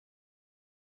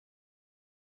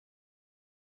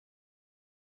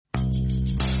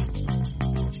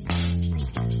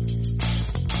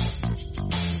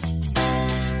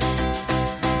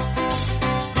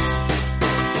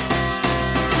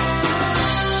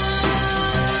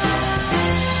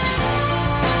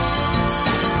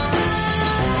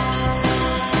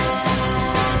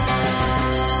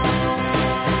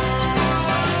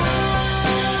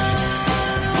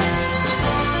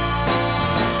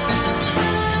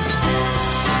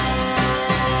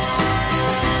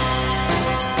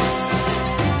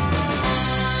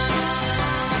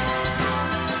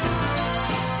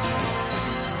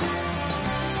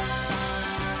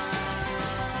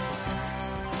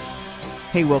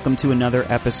Hey, welcome to another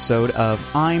episode of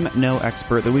I'm No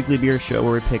Expert, the weekly beer show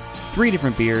where we pick 3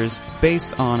 different beers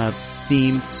based on a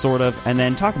theme, sort of, and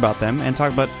then talk about them and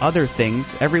talk about other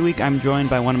things. Every week I'm joined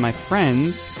by one of my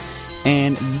friends,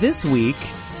 and this week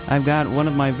I've got one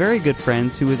of my very good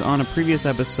friends who was on a previous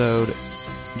episode,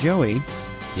 Joey.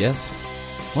 Yes.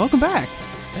 Welcome back.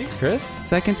 Thanks, Chris.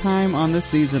 Second time on this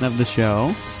season of the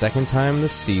show. Second time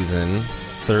this season,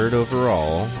 3rd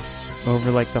overall.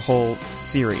 Over like the whole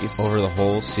series. Over the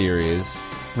whole series.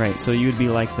 Right, so you would be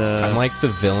like the... I'm like the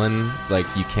villain, like,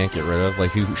 you can't get rid of, like,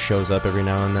 who shows up every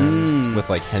now and then with,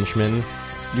 like, henchmen.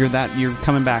 You're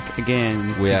coming back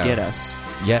again to get us.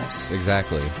 Yes,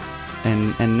 exactly.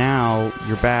 And now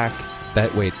you're back.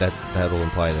 That'll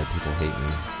imply that people hate me.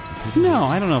 No,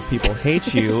 I don't know if people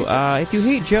hate you. If you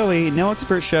hate Joey, No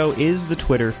Expert Show is the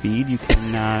Twitter feed. You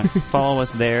can follow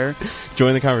us there.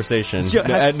 Join the conversation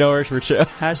at No Expert Show.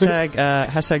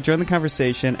 Hashtag join the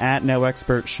conversation at No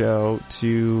Expert Show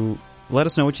to let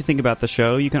us know what you think about the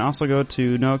show. You can also go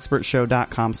to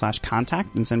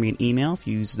noexpertshow.com/contact and send me an email if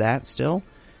you use that still.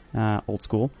 Old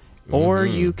school. Or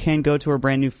you can go to our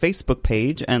brand new Facebook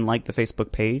page and like the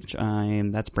Facebook page.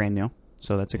 That's brand new.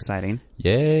 So that's exciting.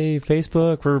 Yay,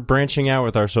 Facebook. We're branching out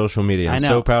with our social media. I'm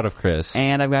so proud of Chris.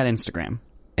 And I've got Instagram.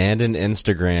 And an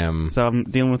Instagram. So I'm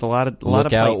dealing with a lot of plates.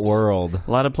 Look out, world. A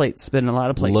lot of plates. Spinning a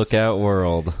lot of plates. Look out,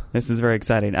 world. This is very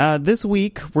exciting. This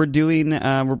week we're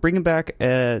bringing back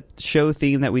a show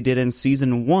theme that we did in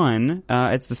season 1.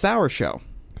 It's the Sour Show.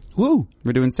 Woo!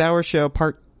 We're doing Sour Show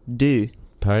Part 2.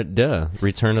 Part 2.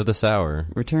 Return of the Sour.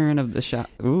 Return of the Show.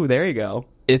 Ooh, there you go.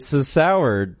 It's a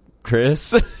sour,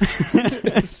 Chris.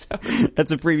 That's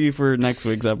a preview for next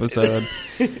week's episode.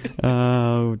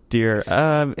 Oh dear.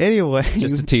 Anyway,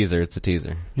 just a teaser. It's a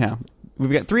teaser. Yeah,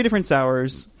 we've got 3 different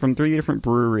sours from 3 different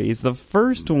breweries. The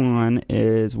first one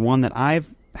is one that I've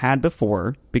had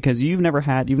before because you've never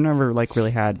like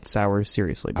really had sours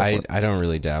seriously before. I don't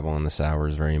really dabble in the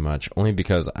sours very much, only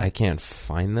because I can't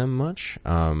find them much.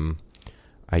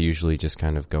 I usually just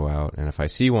kind of go out, and if I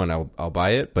see one, I'll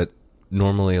buy it, but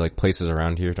normally, like, places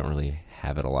around here don't really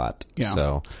have it a lot. Yeah.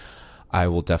 So I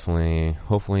will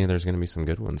hopefully there's going to be some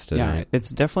good ones today. Yeah, it's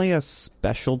definitely a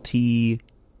specialty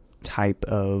type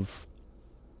of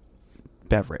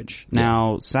beverage.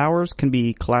 Now, sours can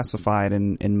be classified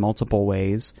in multiple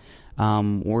ways.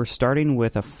 We're starting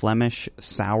with a Flemish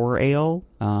sour ale.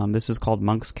 This is called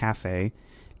Monk's Cafe,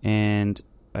 and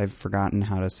I've forgotten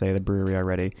how to say the brewery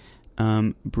already.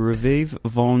 Brewery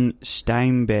van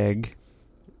Steinberg.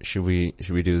 Should we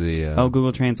do the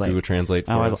Google Translate? Google Translate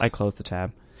for us? I closed the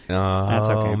tab. Oh, that's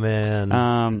okay.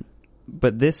 Man.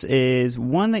 But this is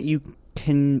one that you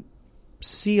can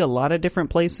see a lot of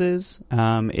different places.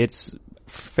 It's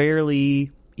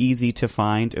fairly easy to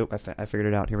find. Oh, I figured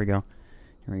it out. Here we go.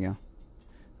 Let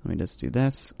me just do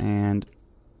this and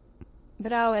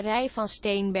Brouwerij van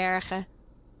Steenbergen.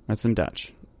 That's in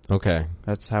Dutch. Okay.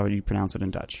 That's how you pronounce it in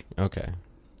Dutch. Okay.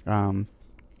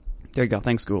 There you go.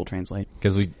 Thanks, Google Translate.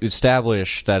 Because we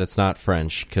established that it's not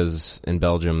French, because in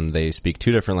Belgium they speak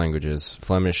 2 different languages,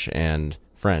 Flemish and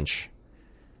French.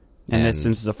 And this,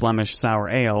 since it's a Flemish sour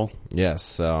ale, yes,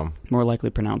 so more likely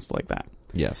pronounced like that.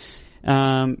 Yes.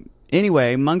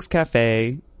 Anyway, Monk's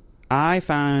Cafe, I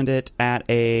found it at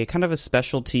a kind of a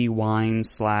specialty wine /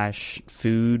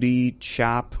 foodie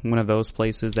shop, one of those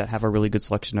places that have a really good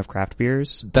selection of craft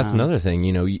beers. That's another thing,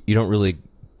 you don't really...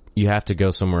 You have to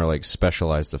go somewhere like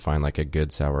specialized to find like a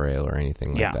good sour ale or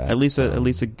anything like that. At least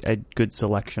a good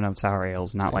selection of sour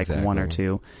ales, not like 1 or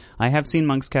 2. I have seen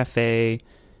Monk's Cafe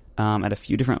at a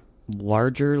few different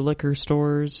larger liquor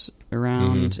stores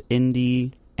around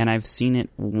Indy, and I've seen it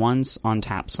once on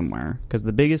tap somewhere. Because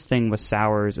the biggest thing with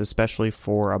sours, especially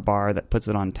for a bar that puts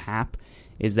it on tap,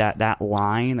 is that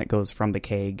line that goes from the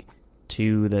keg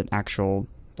to the actual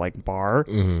like bar.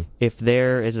 Mm-hmm. If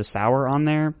there is a sour on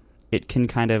there, it can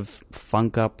kind of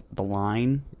funk up the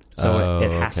line. So it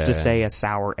has to say a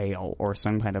sour ale or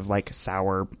some kind of like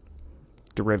sour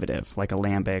derivative, like a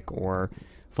lambic or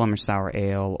Flemish sour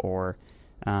ale or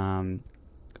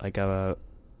like a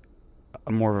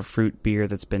more of a fruit beer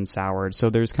that's been soured. So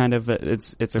there's kind of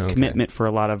it's a commitment for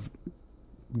a lot of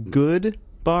good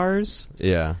bars.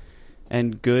 Yeah.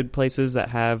 And good places that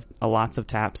have lots of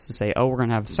taps to say, we're going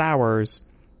to have sours.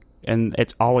 And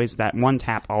it's always that one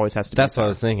tap always has to be That's sour. what I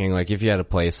was thinking. Like, if you had a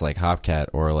place like Hopcat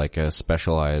or like a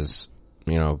specialized,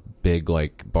 big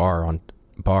like bar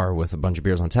with a bunch of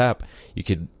beers on tap, you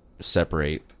could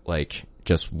separate like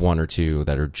just 1 or 2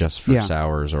 that are just for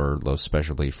sours or those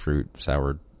specialty fruit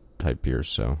sour type beers.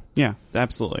 So yeah,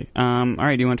 absolutely. All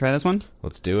right, do you want to try this one?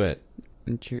 Let's do it.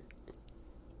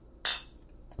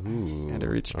 Ooh, Had to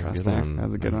reach across there. That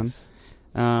was a good one.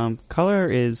 Color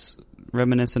is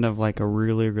reminiscent of like a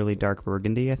really, really dark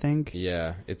burgundy, I think.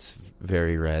 Yeah, it's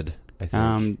very red, I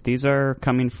think. These are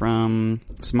coming from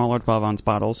smaller 12-ounce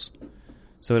bottles,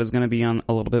 so it is going to be on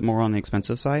a little bit more on the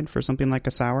expensive side for something like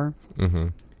a sour. Mm-hmm.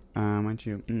 Why don't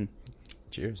you...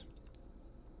 Cheers.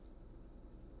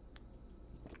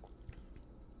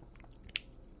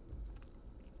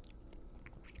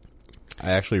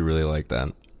 I actually really like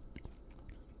that.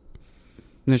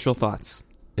 Initial thoughts.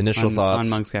 On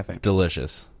Monk's Cafe.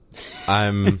 Delicious.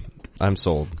 I'm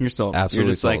sold. You're sold. Absolutely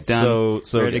You're just sold. like done.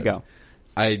 So ready good. to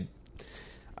go.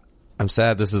 I'm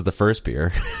sad this is the first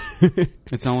beer.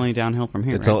 It's only downhill from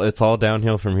here. It's all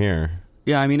downhill from here.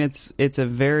 Yeah, I mean it's a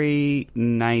very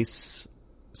nice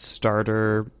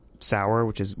starter sour,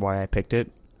 which is why I picked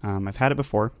it. I've had it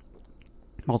before,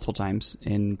 multiple times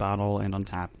in bottle and on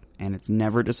tap, and it's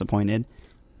never disappointed.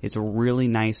 It's really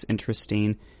nice,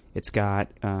 interesting. It's got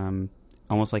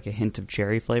almost like a hint of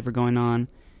cherry flavor going on.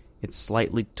 It's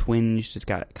slightly twinged. It's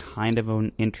got kind of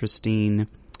an interesting,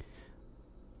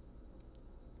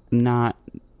 not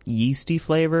yeasty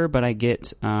flavor, but I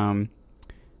get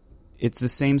it's the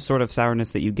same sort of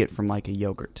sourness that you get from like a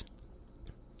yogurt.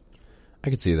 I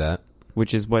could see that.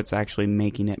 Which is what's actually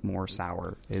making it more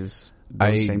sour, is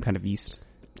the same kind of yeast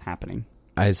happening.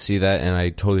 I see that, and I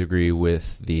totally agree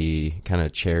with the kind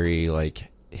of cherry,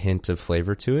 like, hint of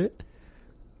flavor to it.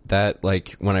 That,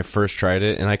 like, when I first tried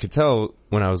it, and I could tell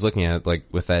when I was looking at it, like,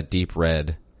 with that deep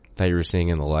red that you were seeing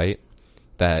in the light,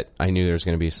 that I knew there was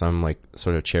going to be some, like,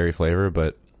 sort of cherry flavor,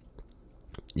 but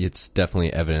it's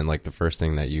definitely evident, like, the first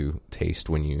thing that you taste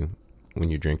when you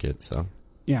drink it, so.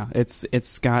 Yeah,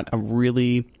 it's got a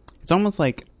really... It's almost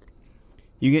like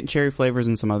you get cherry flavors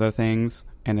in some other things,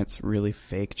 and it's really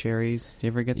fake cherries. Do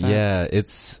you ever get that? Yeah,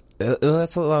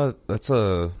 that's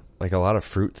a lot of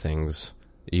fruit things.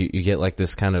 You get like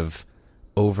this kind of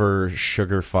over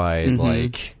sugarified,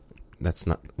 like that's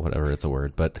not whatever it's a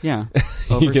word, but yeah,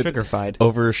 over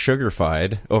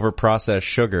sugarified, over processed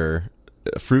sugar,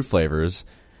 fruit flavors.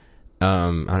 I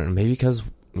don't know, maybe because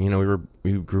we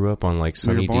grew up on like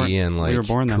Sunny D and like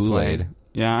Kool-Aid.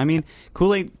 Yeah, I mean,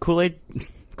 Kool-Aid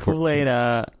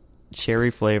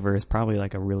cherry flavor is probably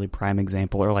like a really prime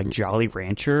example, or like Jolly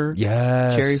Rancher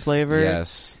cherry flavor.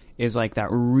 Yes. Is like that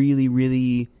really,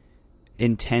 really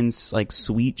intense, like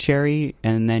sweet cherry,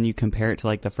 and then you compare it to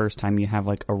like the first time you have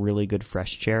like a really good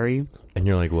fresh cherry. And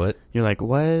you're like, what? You're like,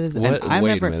 what is... What?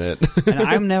 Wait a minute.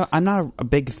 And I'm not a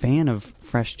big fan of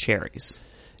fresh cherries.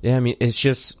 Yeah, I mean, it's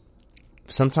just...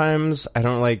 Sometimes I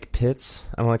don't like pits.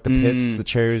 I don't like the pits, the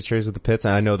cherries with the pits.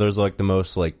 And I know there's like the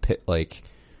most like pit, like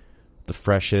the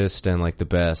freshest and like the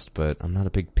best, but I'm not a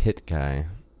big pit guy.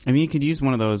 I mean, you could use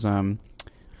one of those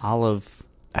olive.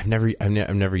 I've never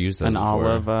used that. An before.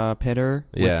 Olive pitter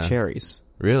with cherries.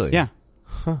 Really? Yeah.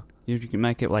 Huh. You can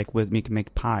make it like you can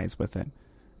make pies with it.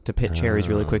 To pit cherries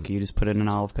really quick, you just put it in an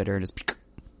olive pitter and just.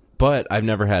 But I've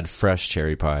never had fresh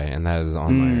cherry pie, and that is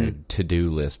on my to-do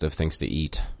list of things to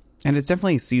eat. And it's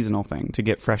definitely a seasonal thing to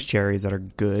get fresh cherries that are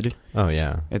good. Oh,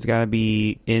 yeah. It's got to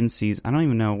be in season. I don't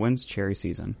even know. When's cherry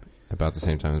season? About the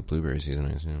same time as blueberry season,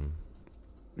 I assume.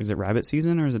 Is it rabbit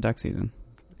season or is it duck season?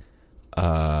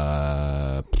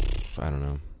 I don't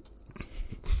know.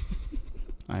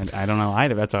 I don't know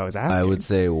either. That's what I was asking. I would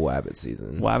say wabbit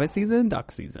season. Wabbit season,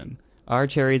 duck season. Are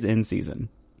cherries in season?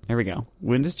 Here we go.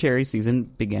 When does cherry season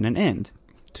begin and end?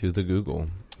 To the Google.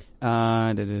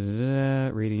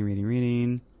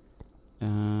 Reading.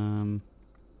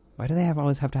 Why do they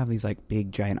always have to have these like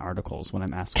big giant articles when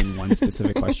I'm asking one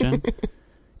specific question?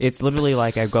 It's literally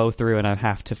like I go through and I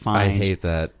have to find. I hate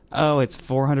that. Oh, it's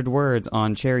 400 words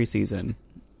on cherry season.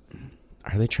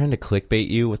 Are they trying to clickbait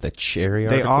you with a cherry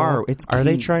article? They are. Are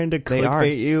they trying to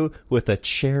clickbait you with a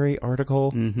cherry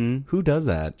article? Mm-hmm. Who does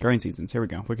that? Growing seasons. Here we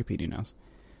go. Wikipedia knows.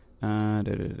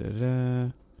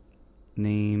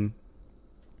 Name.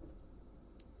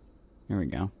 Here we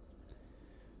go.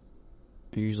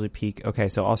 I usually peak. Okay,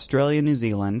 so Australia, New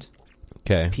Zealand.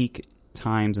 Okay. Peak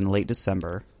times in late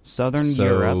December. Southern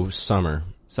Europe. Summer.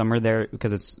 Summer there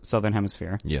because it's Southern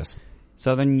Hemisphere. Yes.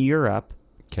 Southern Europe.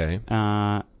 Okay.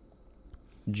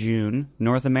 June.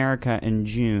 North America in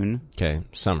June. Okay.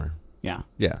 Summer. Yeah.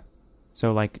 Yeah.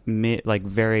 So like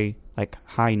very like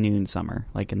high noon summer,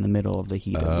 like in the middle of the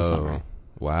heat of the summer.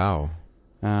 Wow.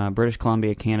 British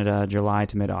Columbia, Canada, July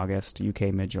to mid-August.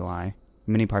 UK mid-July.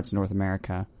 Many parts of North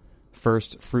America.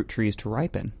 First fruit trees to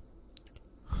ripen.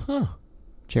 Huh.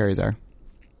 Cherries are.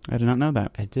 I did not know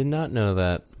that. I did not know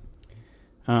that.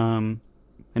 And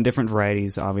different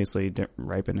varieties obviously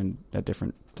ripen at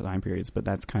different time periods, but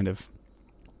that's kind of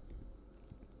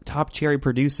top cherry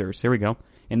producers. Here we go.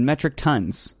 In metric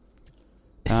tons.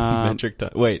 Metric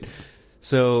ton. Wait.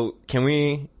 So can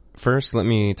we first let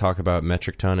me talk about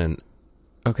metric ton and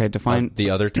okay, define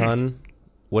the other ton.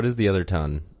 What is the other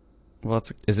ton? Well,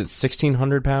 is it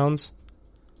 1,600 pounds?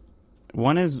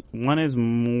 One is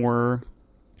more.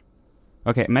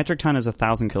 Okay, metric ton is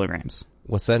 1,000 kilograms.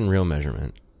 What's that in real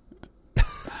measurement?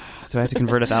 Do I have to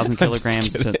convert 1,000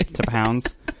 kilograms to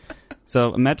pounds?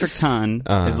 So a metric ton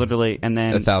is literally, and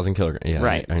then 1,000 kilograms. Yeah,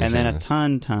 right, and then a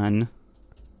ton.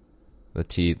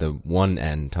 The one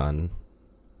N ton.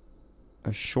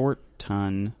 A short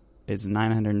ton is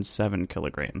 907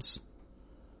 kilograms.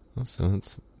 Oh, so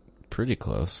it's pretty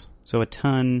close. So a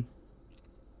ton,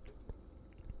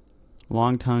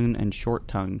 long ton and short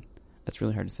ton. That's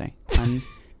really hard to say. Ton.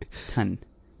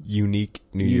 Unique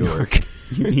New York.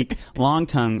 Unique. Long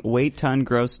ton, weight ton,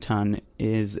 gross ton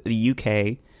is the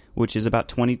UK, which is about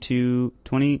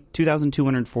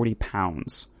 2,240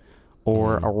 pounds,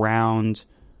 or around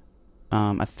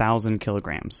 1,000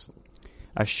 kilograms.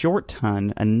 A short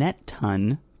ton, a net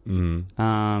ton,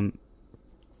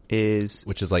 is...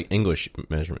 Which is like English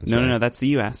measurements, No, right? no, that's the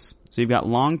US. So you've got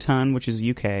long ton, which is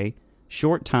UK,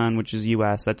 short ton, which is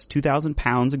US. That's 2,000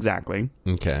 pounds exactly.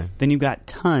 Okay. Then you've got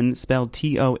ton, spelled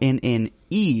TONNE,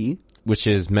 which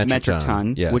is metric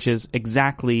ton, yes. Which is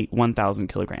exactly 1,000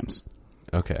 kilograms.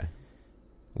 Okay.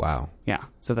 Wow. Yeah,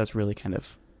 so that's really kind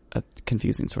of a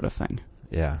confusing sort of thing.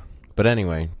 Yeah. But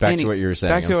anyway, back to what you were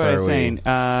saying. Back to what I was saying.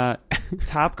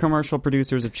 Top commercial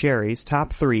producers of cherries.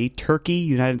 Top 3, Turkey,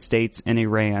 United States, and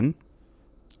Iran.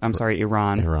 I'm sorry,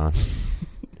 Iran.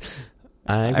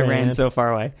 Iran so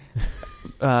far away.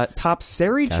 Top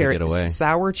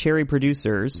sour cherry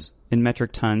producers in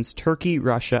metric tons, Turkey,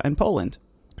 Russia, and Poland.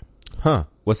 Huh.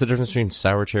 What's the difference between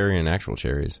sour cherry and actual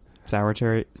cherries? Sour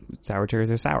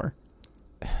cherries are sour.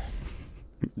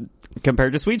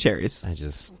 Compared to sweet cherries.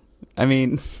 I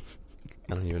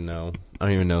don't even know. I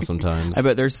don't even know sometimes. I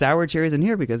bet there's sour cherries in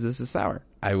here because this is sour.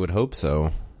 I would hope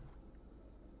so.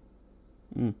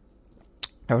 I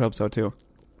would hope so too.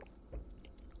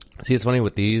 See, it's funny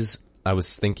with these. I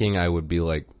was thinking I would be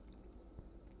like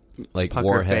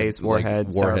Warhead, Sour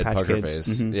Patch pucker Kids.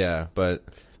 face. Mm-hmm. Yeah, but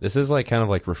this is like kind of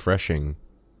like refreshing.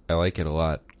 I like it a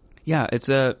lot. Yeah, it's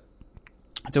a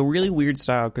really weird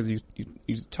style because you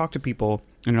talk to people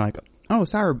and you're like, oh,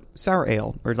 sour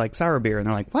ale or like sour beer, and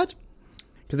they're like, what?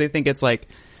 Because they think it's like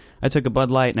I took a Bud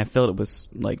Light and I filled it with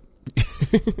like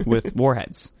with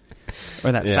Warheads.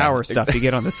 Or that sour stuff you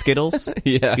get on the Skittles.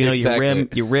 Yeah, exactly.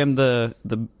 you rim the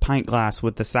pint glass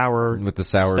with the sour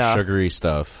stuff, sugary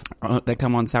stuff that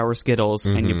come on sour Skittles,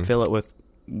 and you fill it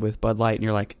with Bud Light, and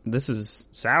you're like, this is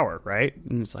sour, right?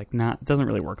 And it's like, nah, it doesn't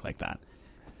really work like that.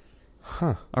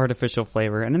 Huh? Artificial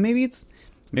flavor, and then maybe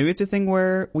it's a thing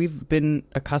where we've been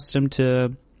accustomed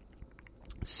to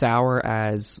sour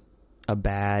as a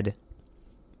bad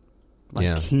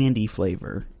candy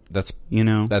flavor.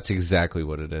 That's exactly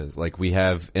what it is. Like, we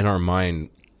have in our mind,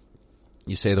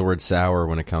 you say the word sour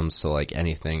when it comes to like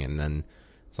anything, and then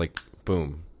it's like,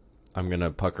 boom, I'm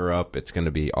gonna pucker up. It's gonna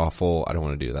be awful. I don't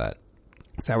want to do that.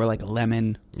 Sour like a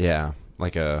lemon. Yeah,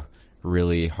 like a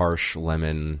really harsh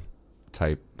lemon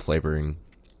type flavoring.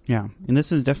 Yeah, and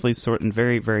this is definitely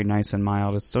very, very nice and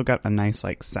mild. It's still got a nice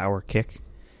like sour kick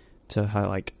to how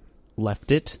like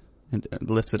left it and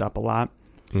lifts it up a lot.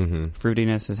 Mm-hmm.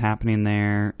 Fruitiness is happening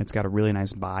there. It's got a really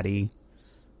nice body.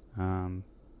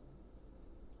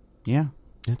 Yeah,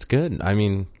 it's good. I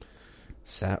mean,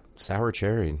 sour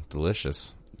cherry,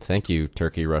 delicious. Thank you,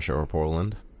 Turkey, Russia, or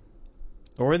Poland,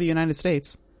 or the United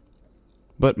States.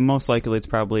 But most likely, it's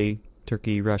probably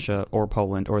Turkey, Russia, or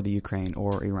Poland, or the Ukraine,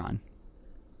 or Iran,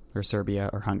 or Serbia,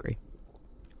 or Hungary.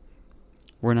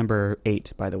 We're number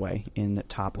 8, by the way, in the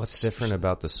top. What's different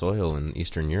about the soil in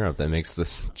Eastern Europe that makes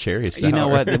this cherry sour? You know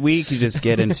what? We could just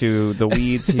get into the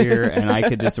weeds here, and I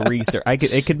could just research.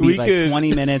 It could be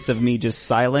 20 minutes of me just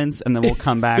silence, and then we'll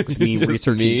come back with me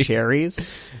researching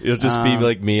cherries. It'll just be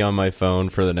like me on my phone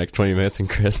for the next 20 minutes, and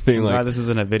Chris being like, "This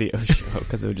isn't a video show,"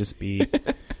 because it would just be.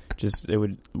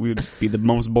 We would be the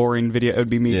most boring video. It would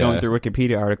be me going through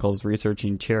Wikipedia articles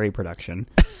researching cherry production.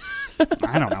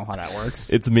 I don't know how that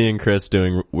works. It's me and Chris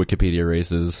doing Wikipedia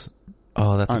races.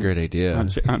 Oh, that's a great idea.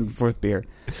 On fourth beer.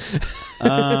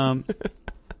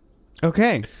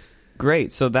 Okay,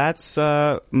 great. So that's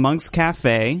Monk's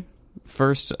Cafe.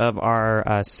 First of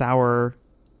our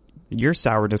your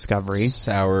sour discovery.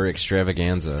 Sour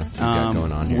extravaganza we got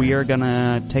going on here. We are going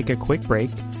to take a quick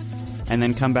break and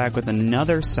then come back with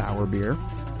another sour beer,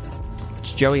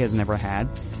 which Joey has never had.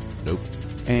 Nope.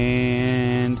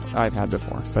 And I've had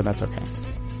before, but that's okay.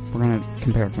 We're going to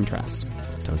compare and contrast.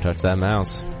 Don't touch that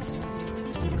mouse.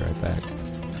 We'll be right back.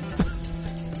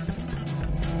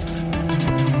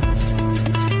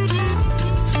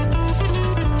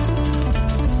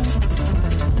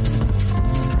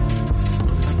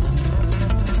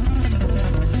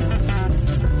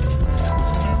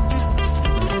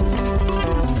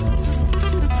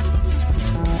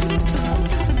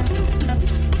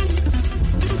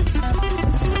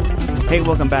 Hey,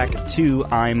 welcome back to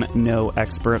I'm No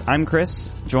Expert. I'm Chris,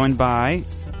 joined by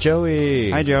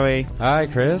Joey. Hi, Joey. Hi,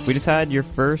 Chris. We just had your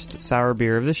first sour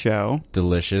beer of the show.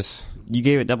 Delicious. You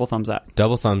gave it double thumbs up.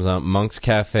 Double thumbs up. Monk's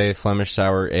Cafe Flemish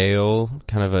Sour Ale.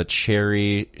 Kind of a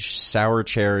sour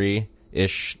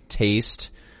cherry-ish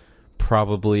taste.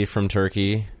 Probably from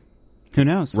Turkey. Who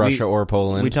knows? Russia or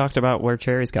Poland. We talked about where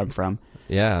cherries come from.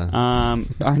 Yeah.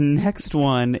 Our next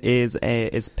one is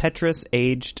Petrus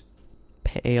Aged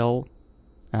Pale.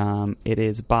 It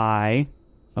is by...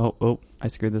 Oh, I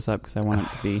screwed this up because I want it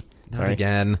to be... Not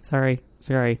again. Sorry.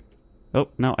 Oh,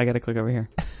 no, I got to click over here.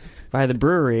 By the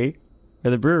brewery.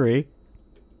 Did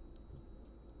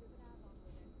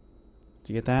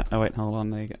you get that? Oh, wait, hold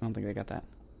on. I don't think they got that.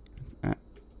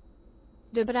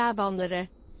 De Brabanderen.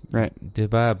 Right. De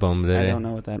Brabanderen. I don't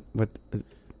know what that...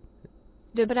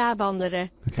 De Brabanderen.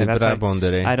 Okay, De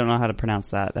Brabanderen. I don't know how to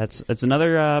pronounce that. It's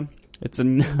another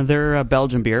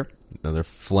Belgian beer. Another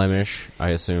Flemish,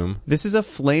 I assume. This is a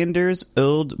Flanders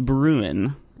Old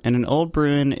Bruin, and an Old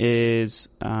Bruin is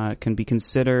can be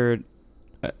considered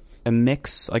a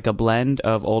mix, like a blend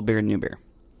of old beer and new beer.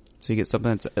 So you get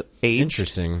something that's aged,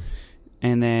 Interesting,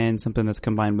 and then something that's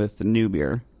combined with new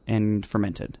beer and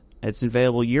fermented. It's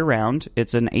available year round.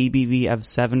 It's an ABV of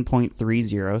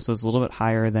 7.30, so it's a little bit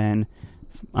higher than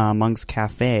Monk's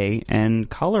Cafe, and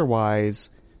color wise,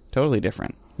 totally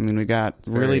different. I mean, we got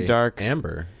really dark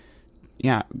amber.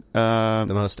 Yeah. The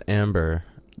most amber.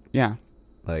 Yeah.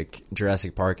 Like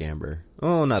Jurassic Park amber.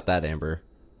 Oh, not that amber.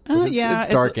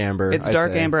 It's dark amber. It's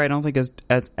dark amber. I don't think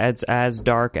it's as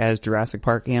dark as Jurassic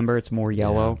Park amber. It's more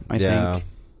yellow, I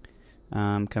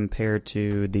think. Compared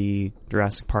to the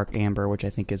Jurassic Park amber, which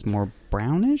I think is more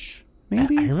brownish,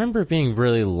 maybe? I remember it being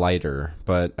really lighter,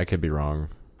 but I could be wrong.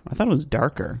 I thought it was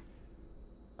darker.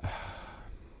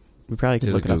 We probably could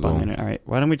look it up on the internet. All right,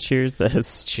 why don't we cheers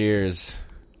this? Cheers.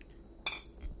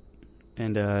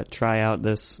 And try out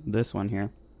this one here.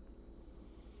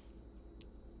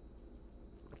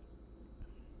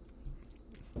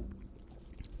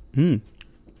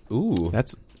 Ooh.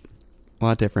 That's a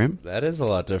lot different. That is a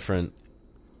lot different.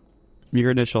 Your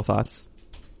initial thoughts?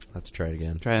 Let's try it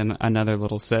again. Try another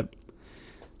little sip.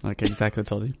 Like exactly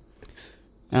told you.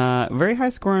 Very high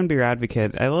score on Beer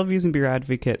Advocate. I love using Beer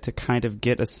Advocate to kind of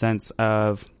get a sense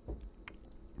of...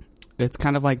 It's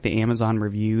kind of like the Amazon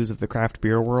reviews of the craft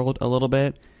beer world a little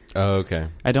bit. Oh, okay.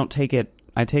 I take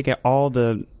it all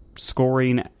the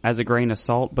scoring as a grain of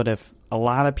salt, but if a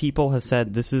lot of people have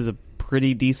said this is a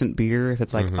pretty decent beer, if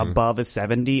it's like above a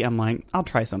 70, I'm like, I'll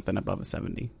try something above a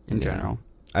 70 in general.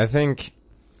 I think,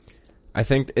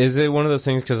 is it one of those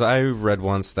things, because I read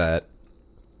once that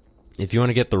if you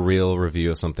want to get the real review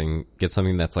of something, get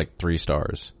something that's like 3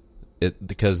 stars.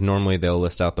 Because normally they'll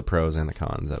list out the pros and the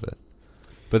cons of it.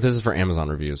 But this is for Amazon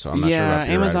reviews, so I'm not sure about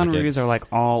Beer Amazon Advocate. reviews are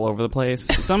like all over the place.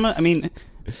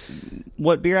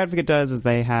 What Beer Advocate does is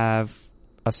they have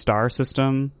a star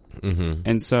system,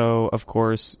 and so of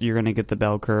course you're going to get the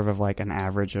bell curve of like an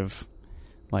average of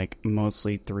like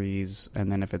mostly 3s, and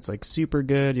then if it's like super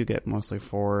good, you get mostly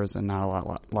 4s and not a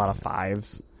lot of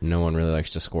 5s. No one really likes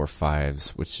to score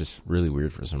 5s, which is really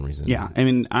weird for some reason. Yeah, I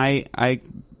mean, I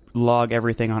log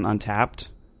everything on Untapped,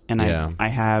 and I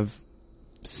have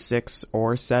 6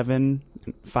 or 7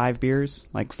 5 beers,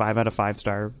 like 5 out of 5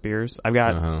 star beers. I've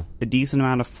got a decent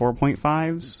amount of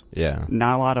 4.5s. Yeah.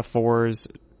 Not a lot of 4s,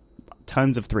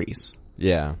 tons of 3s.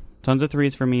 Yeah. Tons of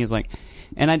 3s for me is like,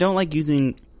 and I don't like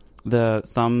using the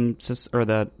thumb or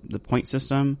the point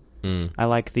system. I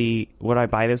like would I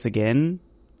buy this again?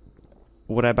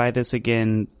 Would I buy this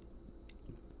again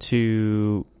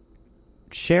to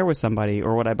share with somebody,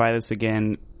 or would I buy this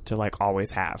again to like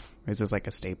always have? Is this like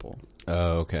a staple?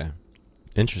 Oh, okay.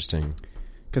 Interesting.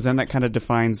 Because then that kind of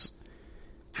defines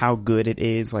how good it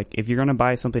is. Like if you're going to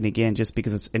buy something again just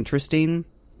because it's interesting,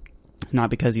 not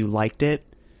because you liked it,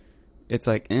 it's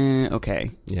like,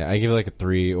 okay. Yeah, I give it like a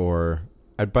 3, or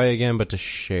I'd buy again, but to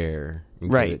share.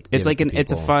 Right. It's like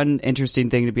it's a fun,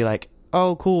 interesting thing to be like,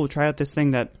 oh, cool, try out this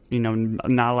thing that,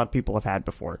 not a lot of people have had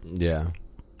before. Yeah.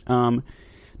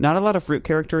 Not a lot of fruit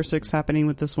characteristics happening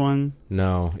with this one.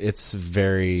 No, it's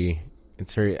very,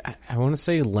 I want to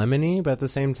say lemony, but at the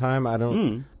same time, I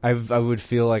don't, I would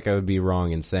feel like I would be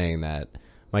wrong in saying that.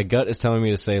 My gut is telling me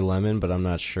to say lemon, but I'm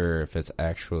not sure if it's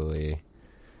actually...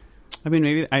 I mean,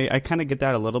 maybe I kind of get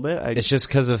that a little bit. It's just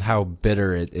because of how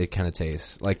bitter it kind of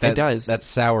tastes. Like that, it does. That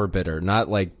sour bitter, not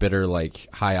like bitter like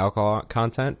high alcohol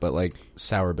content, but like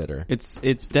sour bitter.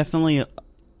 It's definitely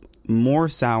more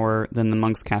sour than the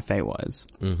Monk's Cafe was.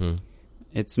 Mm-hmm.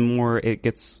 It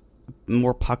gets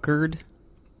more puckered.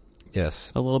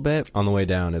 Yes. a little bit. On the way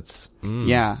down, it's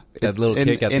Yeah, that little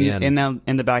kick at the end.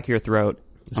 in the back of your throat.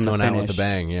 It's going out with a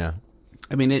bang. Yeah.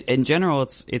 I mean, in general,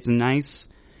 it's nice.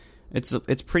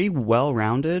 It's pretty well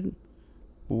rounded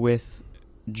with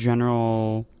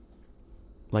general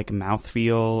like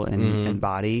mouthfeel and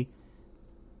body.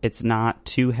 It's not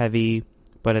too heavy,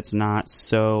 but it's not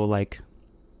so like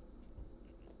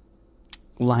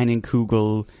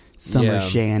Leinenkugel summer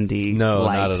shandy. No,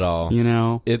 light, not at all. You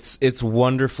know, it's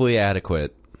wonderfully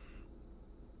adequate.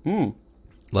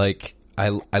 Like I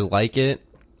like it.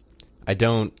 I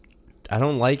don't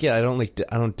like it. I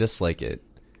don't dislike it.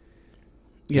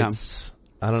 Yeah.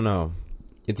 I don't know.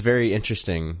 It's very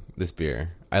interesting, this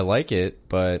beer. I like it,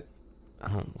 but I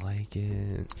don't like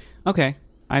it. Okay,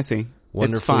 I see.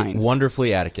 It's fine.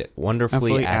 Wonderfully adequate.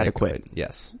 Wonderfully adequate.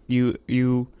 Yes.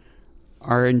 You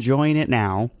are enjoying it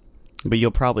now, but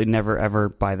you'll probably never ever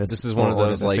buy this. This is one of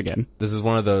those like again. This is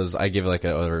one of those I give it like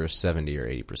over 70 or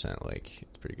 80%. Like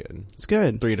it's pretty good. It's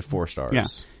good. 3 to 4 stars. Yeah.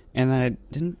 And then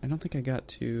I don't think I got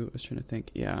to. I was trying to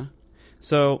think. Yeah.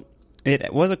 So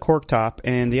it was a cork top,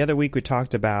 and the other week we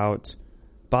talked about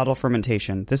bottle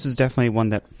fermentation. This is definitely one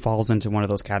that falls into one of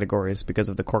those categories because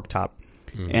of the cork top.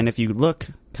 And if you look,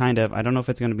 kind of, I don't know if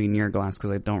it's going to be near glass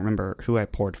because I don't remember who I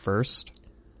poured first.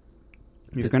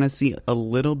 You're going to see a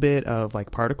little bit of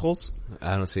like particles.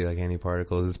 I don't see like any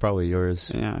particles. It's probably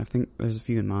yours. Yeah, I think there's a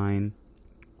few in mine.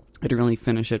 I didn't really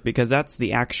finish it because that's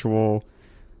the actual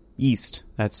yeast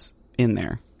that's in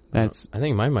there. That's I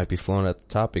think mine might be flowing at the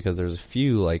top because there's a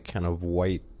few like kind of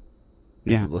white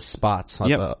spots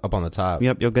up on the top.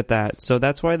 Yep, you'll get that. So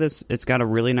that's why it's got a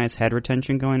really nice head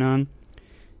retention going on.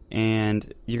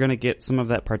 And you're going to get some of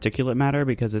that particulate matter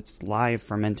because it's live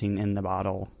fermenting in the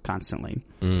bottle constantly.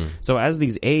 So as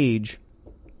these age,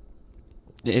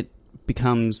 it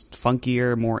becomes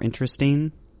funkier, more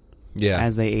interesting. Yeah.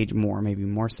 As they age more, maybe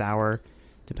more sour,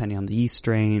 depending on the yeast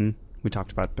strain. We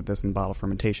talked about this in bottle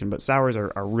fermentation, but sours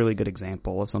are a really good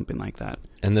example of something like that.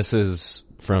 And this is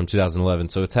from 2011,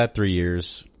 so it's had 3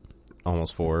 years,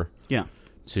 almost 4. Yeah.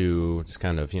 To just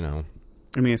kind of,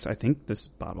 I mean, I think this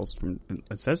bottle's from,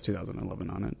 it says 2011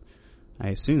 on it. I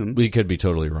assume. We could be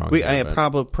totally wrong. I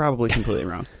probably completely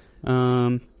wrong.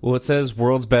 Well, it says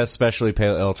World's Best Specialty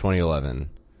Pale Ale 2011.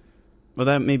 Well,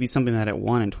 that may be something that it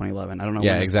won in 2011. I don't know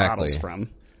where this bottle's from.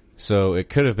 So it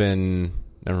could have been,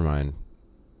 never mind.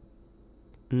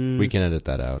 We can edit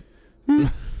that out. I'm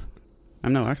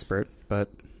no expert, but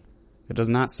it does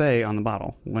not say on the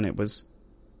bottle when it was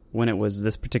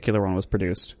this particular one was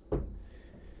produced. I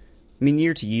mean,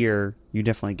 year to year, you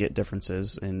definitely get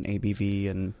differences in ABV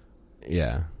and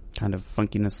kind of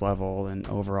funkiness level and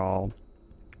overall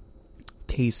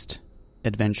taste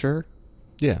adventure.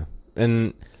 Yeah,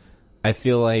 and I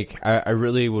feel like I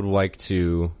really would like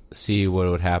to see what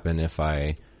would happen if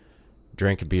I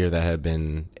drank a beer that had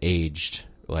been aged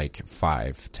like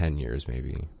 5-10 years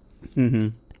maybe.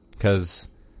 Because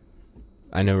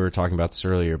I know we were talking about this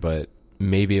earlier, but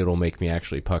maybe it'll make me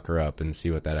actually pucker up and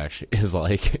see what that actually is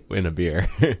like in a beer.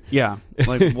 Yeah.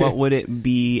 Like, what would it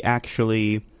be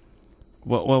actually,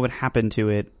 what would happen to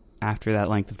it after that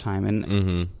length of time?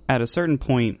 And at a certain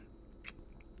point,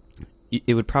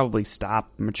 it would probably stop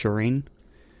maturing.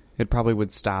 It probably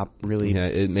would stop really.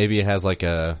 Yeah, maybe it has like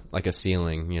a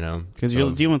ceiling, Because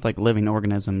you're dealing with like living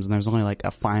organisms, and there's only like a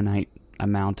finite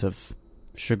amount of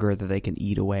sugar that they can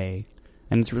eat away.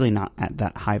 And it's really not at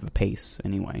that high of a pace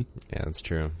anyway. Yeah, that's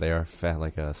true. They are fat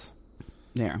like us.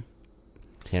 Yeah.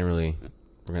 Can't really.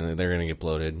 They're gonna get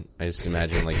bloated. I just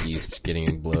imagine like yeast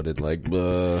getting bloated. Like,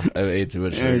 I ate too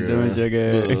much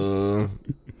sugar.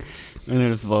 And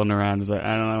they're just floating around. It's like,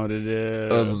 I don't know what to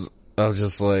do. I was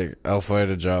just like, I'll find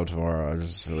a job tomorrow. I'm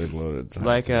just really bloated.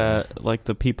 Like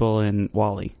the people in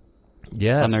WALL-E.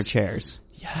 Yes. On their chairs.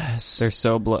 Yes. They're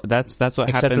so that's what happens.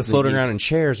 Except they're floating around in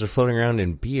chairs. They're floating around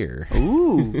in beer.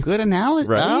 Ooh, good analogy.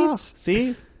 Right? Oh,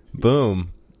 see?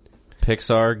 Boom.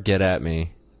 Pixar, get at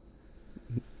me.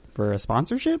 For a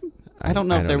sponsorship? I don't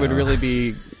know if there would really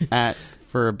be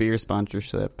for a beer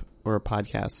sponsorship or a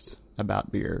podcast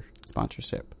about beer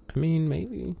sponsorship. I mean,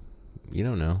 maybe. You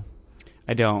don't know.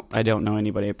 I don't know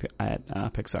anybody at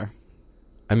Pixar.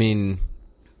 I mean,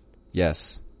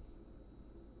 yes.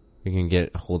 We can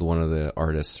get a hold of one of the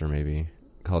artists, or maybe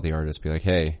call the artist, be like,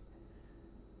 hey,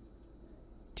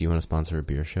 do you want to sponsor a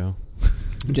beer show?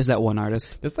 Just that one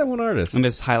artist. Just that one artist. And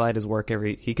just highlight his work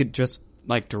he could just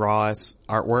like draw us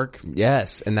artwork.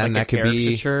 Yes, and then like that could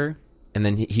caricature. And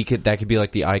then that could be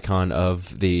like the icon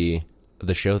of the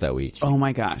show that week. Oh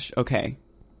my gosh. Okay.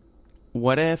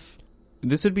 What if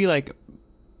this would be like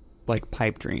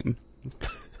Pipe Dream?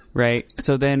 Right.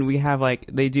 So then we have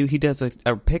like he does a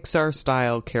Pixar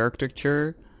style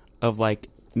caricature of like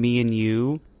me and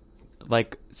you,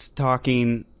 like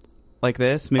talking like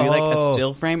this, maybe like a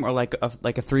still frame or like a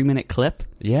 3-minute clip.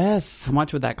 Yes. How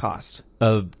much would that cost?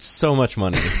 So much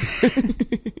money.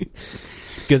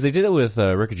 Because they did it with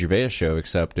Ricky Gervais show,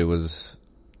 except it was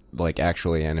like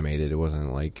actually animated. It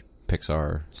wasn't like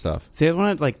Pixar stuff. See, I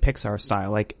wanted like Pixar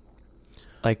style, like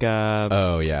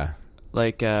oh yeah,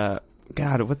 like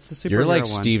God, what's the superhero You're like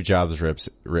one? Steve Jobs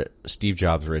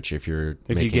rich if you're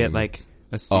if you get like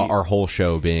a our whole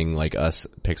show being like us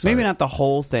Pixar. Maybe not the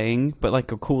whole thing, but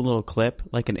like a cool little clip,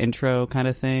 like an intro kind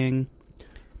of thing.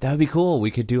 That would be cool.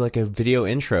 We could do like a video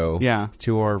intro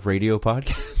to our radio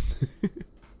podcast.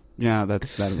 Yeah, that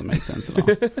doesn't make sense at all.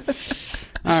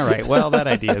 All right, well, that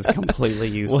idea is completely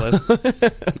useless.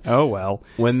 Oh well.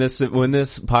 When this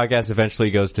podcast eventually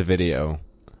goes to video.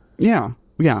 Yeah.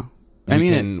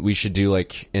 We should do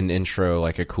like an intro,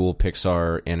 like a cool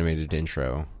Pixar animated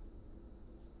intro.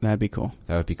 That'd be cool.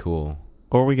 That would be cool.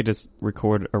 Or we could just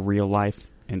record a real life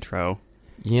intro.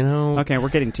 You know. Okay, we're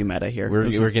getting too meta here.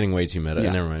 We're getting way too meta.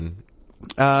 Yeah. Never mind.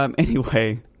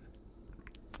 Anyway,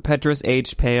 Petrus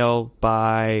Aged Pale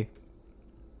by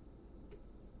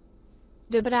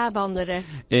De Brabander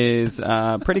is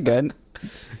pretty good.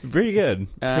 Pretty good.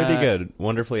 Pretty good.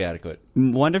 Wonderfully adequate.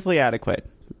 Wonderfully adequate.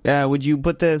 Would you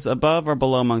put this above or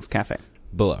below Monk's Cafe?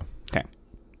 Below. Okay.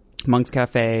 Monk's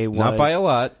Cafe was... Not by a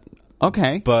lot.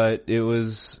 Okay. But it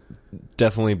was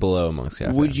definitely below Monk's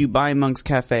Cafe. Would you buy Monk's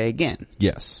Cafe again?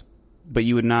 Yes. But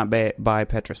you would not buy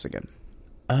Petrus again?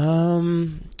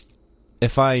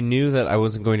 If I knew that I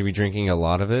wasn't going to be drinking a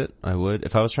lot of it, I would.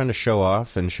 If I was trying to show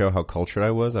off and show how cultured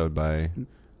I was, I would buy...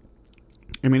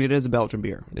 I mean, it is a Belgian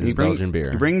beer. It is Belgian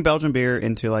beer. You bring Belgian beer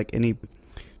into like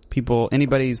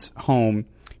anybody's home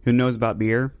who knows about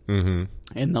beer, and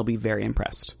they'll be very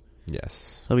impressed.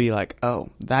 Yes. They'll be like, oh,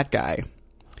 that guy,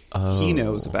 he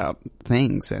knows about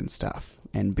things and stuff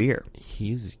and beer.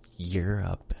 He's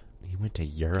Europe. He went to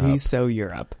Europe. He's so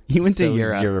Europe. He went to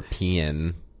Europe.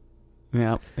 European.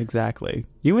 Yeah, exactly.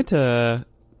 You went to...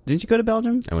 Didn't you go to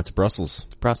Belgium? I went to Brussels.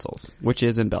 Brussels, which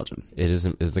is in Belgium. It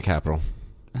is the capital.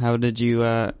 How did you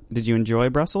enjoy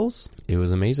Brussels? It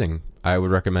was amazing. I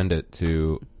would recommend it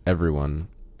to everyone.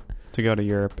 To go to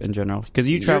Europe in general? Because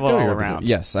you travel all around.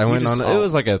 Yes, I went on... It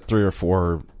was like a 3 or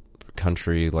 4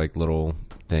 country like little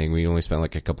thing. We only spent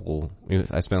like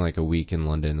I spent like a week in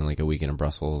London and like a week in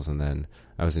Brussels, and then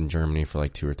I was in Germany for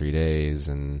like 2 or 3 days,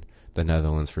 and the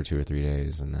Netherlands for 2 or 3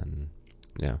 days, and then...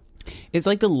 Yeah. It's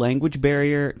like the language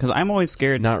barrier, because I'm always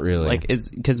scared. Not really. Like,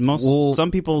 because some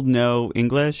people know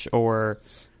English, or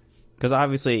because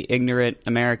obviously ignorant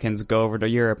Americans go over to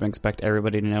Europe and expect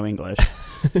everybody to know English.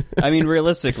 I mean,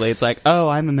 realistically, it's like, oh,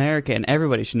 I'm American,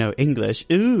 everybody should know English.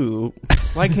 Ooh,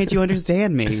 why can't you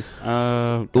understand me?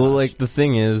 Well, like the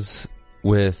thing is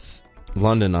with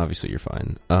London, obviously you're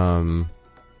fine.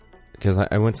 Because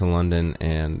I went to London,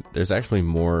 and there's actually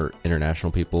more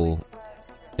international people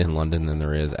in London than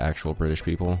there is actual British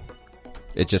people.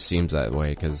 It just seems that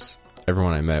way because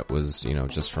everyone I met was,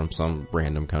 just from some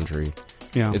random country.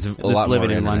 Yeah, it's a just lot living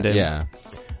more in London. Yeah,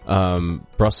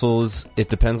 Brussels. It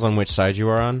depends on which side you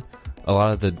are on. A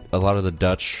lot of the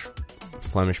Dutch,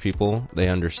 Flemish people, they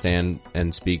understand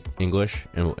and speak English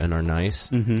and are nice.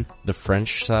 Mm-hmm. The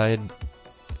French side,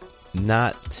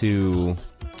 not too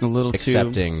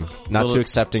accepting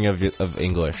of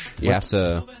English. You have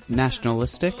to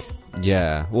nationalistic.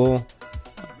 Yeah, well,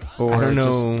 or I don't know,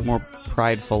 just more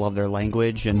prideful of their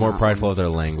language and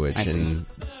and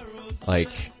like,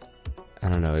 I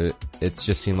don't know. It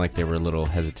just seemed like they were a little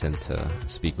hesitant to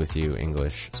speak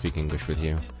English with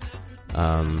you.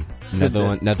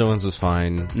 Netherlands was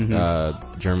fine.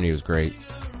 Mm-hmm. Germany was great.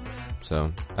 So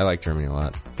I like Germany a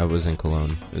lot. I was in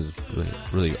Cologne. It was really,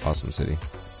 really awesome city.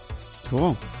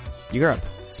 Cool. Europe,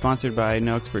 sponsored by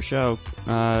No Expert Show.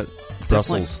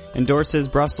 Brussels endorses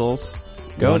Brussels.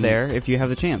 Go there if you have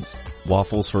the chance.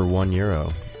 Waffles for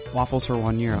 €1. Waffles for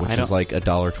 €1, which is like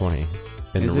 $1.20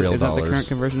 in real dollars. Is that the current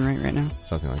conversion rate right now?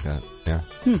 Something like that. Yeah.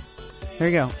 There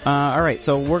you go. All right,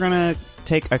 so we're gonna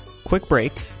take a quick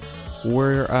break.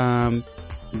 We're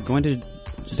going to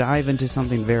dive into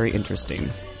something very interesting.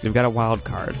 We've got a wild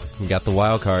card. You got the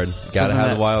wild card. Gotta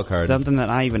have the wild card. Something that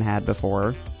I even had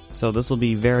before. So this will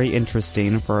be very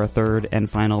interesting for our third and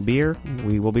final beer.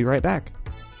 We will be right back.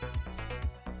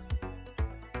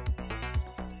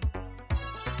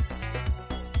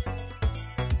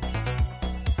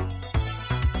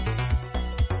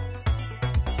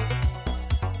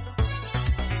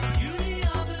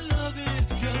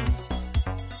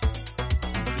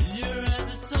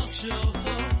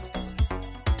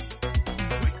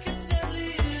 We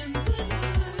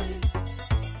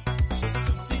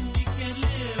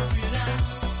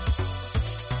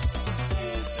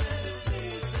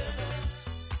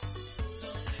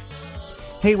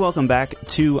Hey, welcome back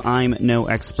to I'm No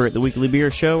Expert, the weekly beer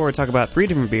show where I talk about 3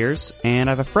 different beers, and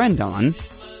I have a friend on.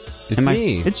 It's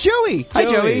me. It's Joey. Hi,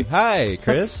 Joey. Hi,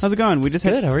 Chris. How's it going? We just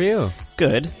Good. How are you?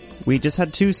 Good. We just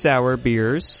had 2 sour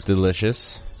beers.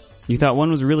 Delicious. You thought one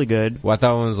was really good. Well, I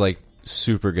thought one was like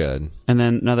super good. And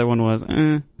then another one was,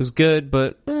 It was good,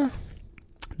 but Now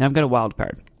I've got a wild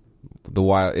card.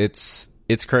 it's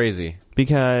crazy.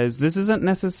 Because this isn't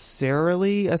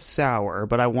necessarily a sour,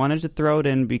 but I wanted to throw it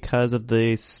in because of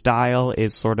the style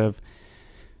is sort of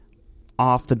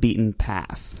off the beaten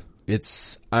path.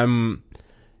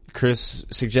 Chris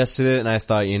suggested it, and I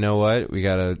thought, you know what? We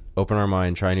gotta open our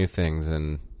mind, try new things,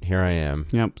 and here I am.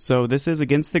 Yep. So this is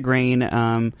Against the Grain,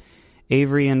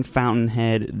 Avery and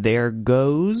Fountainhead. There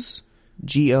Goes,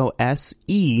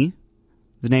 Gose,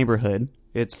 the neighborhood.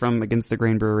 It's from Against the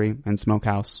Grain Brewery and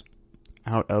Smokehouse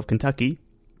out of Kentucky.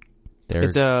 There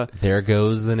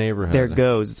goes the neighborhood. There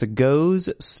goes. It's a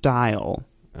Goes style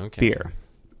beer.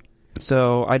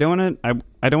 So I don't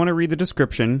want to read the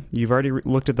description. You've already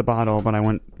looked at the bottle, but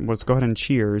let's go ahead and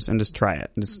cheers and just try it.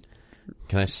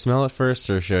 Can I smell it first,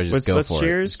 or should I just go for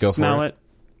cheers, it? Let's smell it.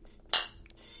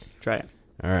 Try it.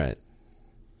 All right.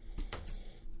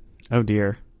 Oh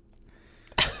dear.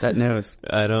 That nose.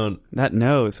 That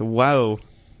nose. Wow.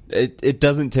 It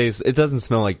doesn't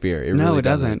smell like beer. It really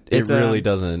doesn't. It really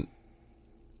doesn't.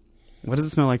 What does it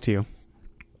smell like to you?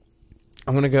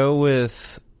 I'm going to go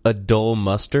with a dull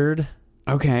mustard.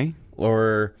 Okay.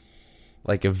 Or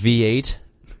like a V8.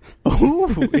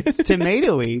 Ooh, it's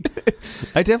tomatoey.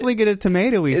 I definitely get a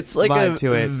tomatoey it's like vibe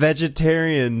to it.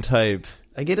 Vegetarian type.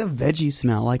 I get a veggie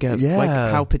smell, like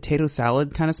how potato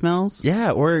salad kind of smells.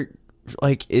 Yeah, or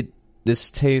like this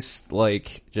tastes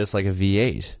like just like a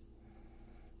V8.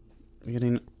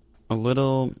 I'm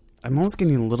almost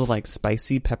getting a little like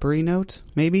spicy, peppery note,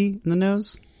 maybe, in the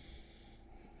nose.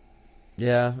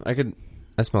 Yeah,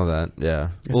 I smell that, yeah.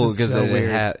 This is so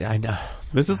weird. I know.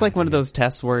 This is like one of those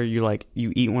tests where you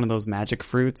eat one of those magic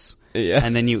fruits,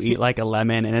 and then you eat like a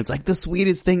lemon, and it's like the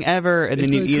sweetest thing ever, and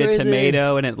then you eat a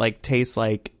tomato, and it like tastes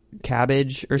like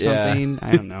cabbage or something.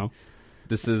 I don't know.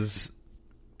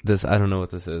 I don't know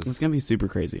what this is. It's gonna be super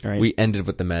crazy, right? We ended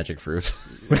with the magic fruit.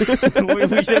 we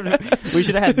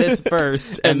should have had this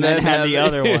first, and then had the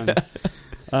other one.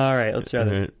 All right, let's try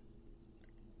this. Right.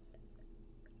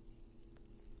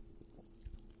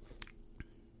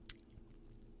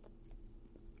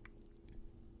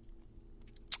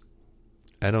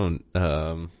 I don't,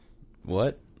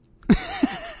 what?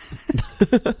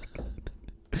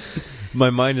 My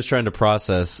mind is trying to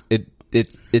process.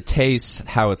 It tastes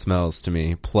how it smells to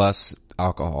me, plus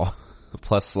alcohol,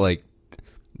 plus like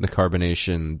the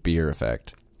carbonation beer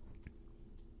effect.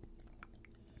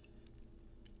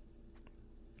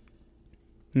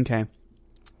 Okay.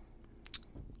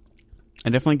 I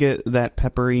definitely get that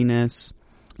pepperiness.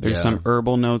 There's some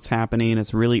herbal notes happening.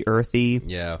 It's really earthy.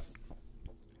 Yeah.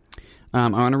 I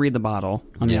want to read the bottle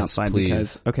on the outside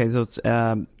because so it's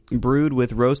brewed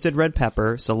with roasted red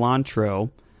pepper,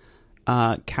 cilantro,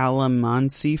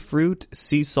 calamansi fruit,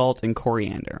 sea salt, and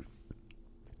coriander.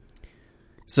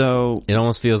 So it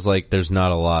almost feels like there's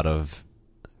not a lot of.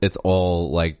 It's all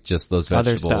like just those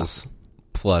vegetables other stuff.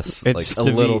 Plus like a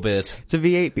little bit. It's a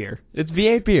V8 beer. It's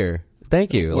V8 beer.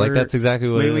 Thank you. Like that's exactly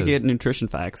what it is. Maybe we get nutrition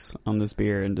facts on this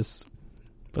beer and just.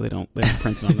 But they don't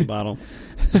print it on the bottle.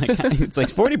 It's like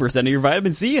 40% of your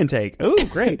vitamin C intake. Oh,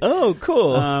 great. Oh,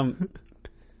 cool.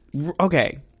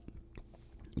 Okay.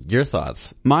 Your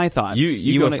thoughts. My thoughts.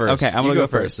 You go first. Okay, I'm going to go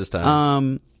first this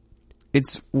time.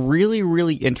 It's really,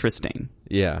 really interesting.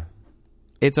 Yeah.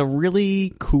 It's a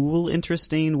really cool,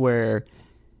 interesting where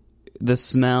the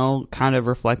smell kind of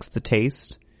reflects the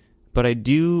taste. But I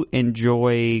do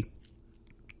enjoy...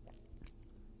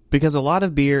 Because a lot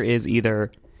of beer is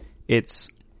either... It's...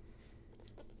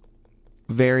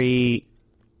 very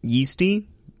yeasty,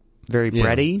 very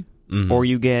bready, or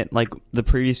you get like the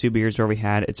previous 2 beers where we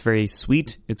had, it's very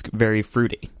sweet, it's very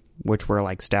fruity, which were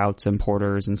like stouts and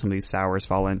porters and some of these sours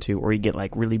fall into, or you get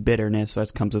like really bitterness, so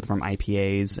that comes from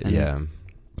IPAs, and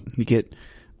you get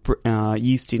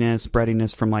yeastiness,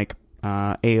 breadiness from like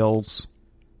ales,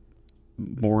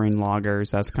 boring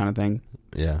lagers, that kind of thing.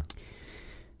 Yeah.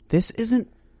 This isn't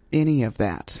any of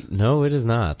that. No, it is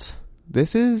not.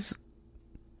 This is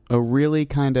a really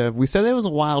kind of... We said there was a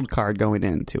wild card going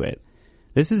into it.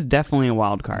 This is definitely a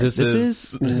wild card. This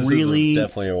is really...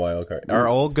 definitely a wild card. Are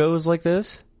all goes like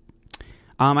this?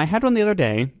 I had one the other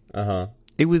day. Uh-huh.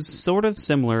 It was sort of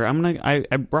similar. I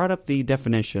brought up the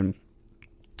definition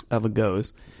of a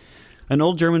goes. An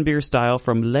old German beer style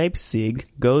from Leipzig,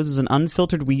 Goes is an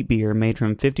unfiltered wheat beer made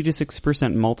from 50 to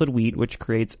 6% malted wheat, which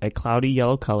creates a cloudy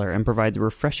yellow color and provides a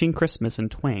refreshing crispness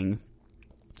and twang.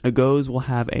 A Goes will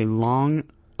have a low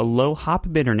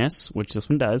hop bitterness, which this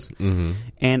one does,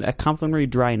 and a complementary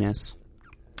dryness,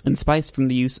 and spice from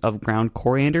the use of ground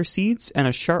coriander seeds, and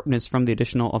a sharpness from the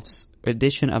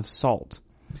addition of salt.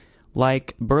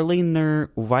 Like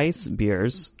Berliner Weiss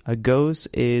beers, a Goes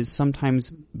is sometimes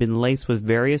been laced with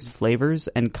various flavors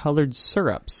and colored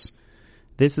syrups.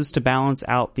 This is to balance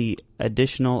out the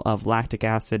additional of lactic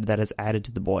acid that is added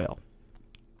to the boil.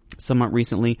 Somewhat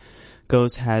recently,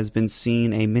 Goes has been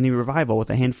seen a mini revival with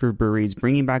a handful of breweries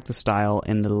bringing back the style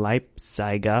in the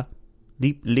Leipziger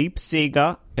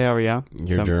area.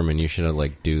 You're German. You should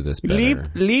do this better.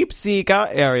 Leipziger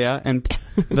area, and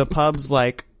the pubs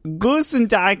like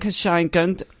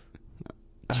Gusendeichenschenken.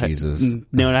 Jesus.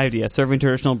 No idea. Serving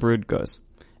traditional brewed Goes.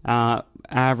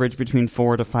 Average between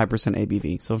 4 to 5%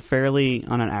 ABV. So fairly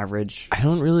on an average. I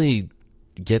don't really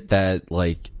get that,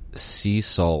 sea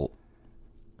salt.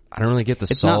 I don't really get the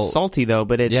salt. It's not salty, though,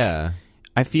 but it's... Yeah.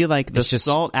 I feel like the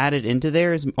salt added into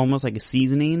there is almost like a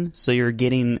seasoning, so you're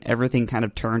getting everything kind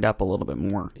of turned up a little bit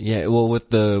more. Yeah, well, with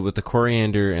the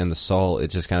coriander and the salt,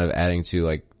 it's just kind of adding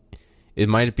to, it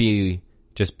might be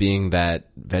just being that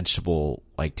vegetable,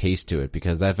 taste to it,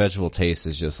 because that vegetable taste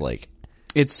is just,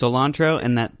 It's cilantro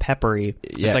and that peppery.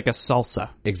 Yeah. It's like a salsa.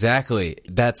 Exactly.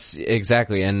 That's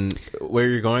exactly. And where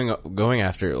you're going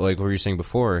after, what you were saying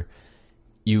before,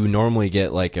 you normally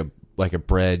get like a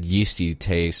bread yeasty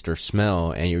taste or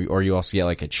smell, and you also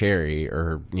get a cherry,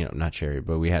 or not cherry,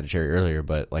 but we had a cherry earlier,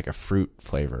 but a fruit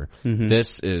flavor. Mm-hmm.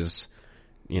 This is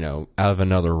out of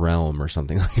another realm or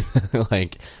something like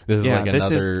that. This is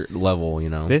another level.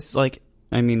 This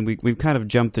we've kind of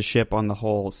jumped the ship on the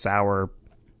whole sour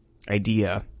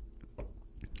idea,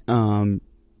 but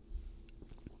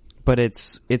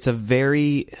it's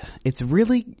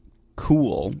really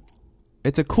cool.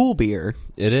 It's a cool beer.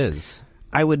 It is.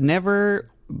 I would never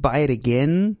buy it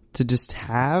again to just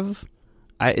have.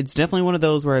 It's definitely one of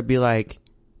those where I'd be like,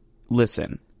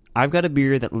 listen, I've got a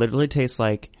beer that literally tastes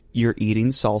like you're eating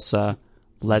salsa.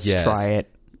 Let's try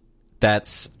it.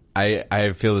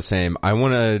 I feel the same. I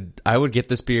would get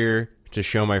this beer to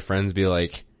show my friends, be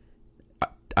like,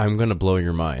 I'm going to blow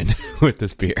your mind with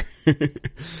this beer.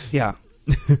 Yeah.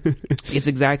 It's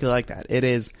exactly like that. It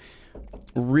is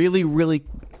really, really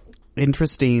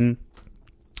interesting,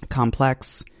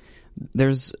 complex.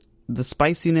 There's the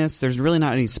spiciness. There's really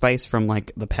not any spice from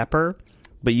the pepper,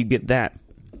 but you get that.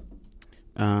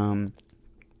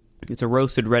 It's a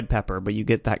roasted red pepper, but you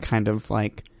get that kind of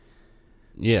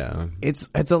yeah. It's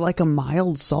a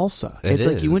mild salsa. It's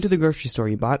like you went to the grocery store,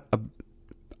 you bought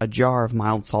a jar of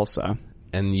mild salsa,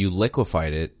 and you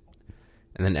liquefied it,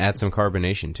 and then add some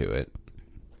carbonation to it.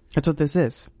 That's what this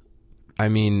is. I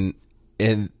mean,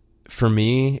 for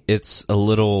me, it's a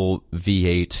little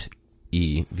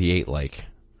V8-like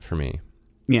for me.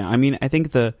 Yeah, I mean, I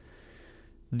think the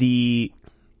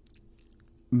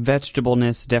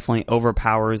vegetableness definitely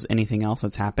overpowers anything else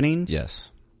that's happening.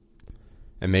 Yes.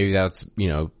 And maybe that's,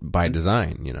 by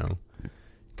design,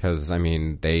 because, I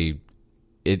mean,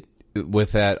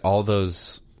 with that, all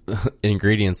those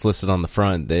ingredients listed on the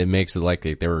front, it makes it like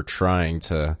they were trying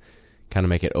to kind of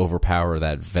make it overpower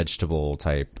that vegetable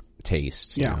type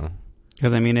taste. Yeah.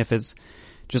 Because, I mean, if it's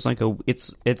just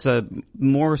it's a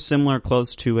more similar,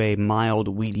 close to a mild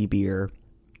wheaty beer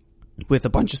with a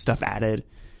bunch of stuff added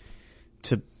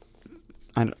to,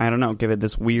 I don't know, give it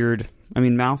this weird,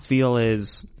 mouthfeel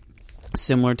is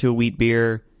similar to a wheat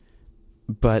beer,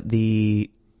 but the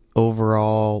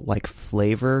overall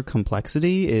flavor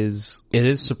complexity is... It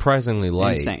is surprisingly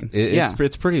light. Insane.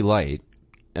 It's pretty light.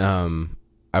 I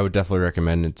would definitely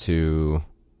recommend it to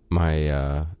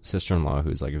my sister-in-law,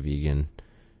 who's a vegan.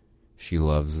 She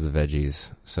loves the veggies,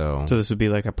 so this would be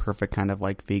a perfect kind of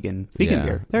vegan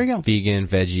beer. There you go. Vegan,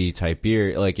 veggie type beer.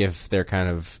 If they're kind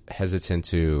of hesitant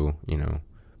to,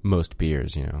 most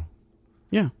beers,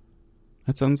 Yeah.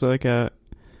 That sounds like a...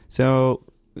 So,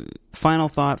 final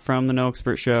thought from the No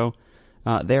Expert Show.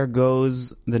 There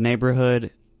goes the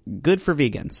neighborhood. Good for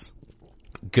vegans.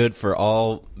 Good for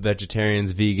all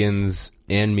vegetarians, vegans,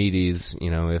 and meaties,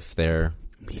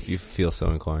 if you feel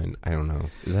so inclined. I don't know.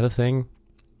 Is that a thing?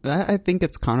 I think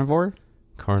it's carnivore.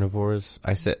 Carnivores?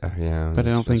 I said, yeah. But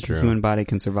I don't think the human body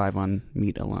can survive on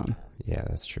meat alone. Yeah,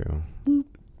 that's true. Boop.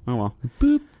 Oh well.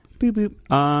 Boop. Boop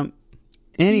boop.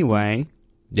 Anyway.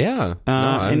 Yeah.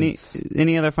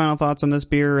 Any other final thoughts on this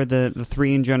beer or the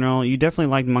three in general? You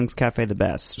definitely liked Monk's Cafe the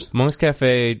best. Monk's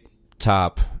Cafe,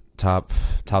 top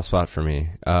spot for me.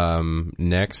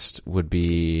 Next would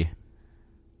be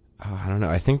I don't know.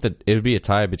 I think that it would be a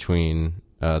tie between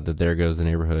the There Goes the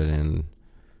Neighborhood and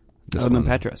this one, the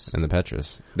Petrus. And the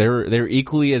Petrus. They're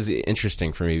equally as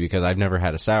interesting for me because I've never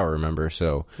had a sour, remember?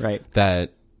 So right.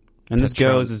 That and this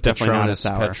Goes is definitely not a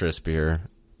sour. Petrus beer.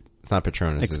 It's not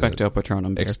Patronus. Expecto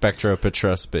Patronum beer. Expecto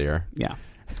Petrus beer. Yeah.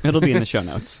 It'll be in the show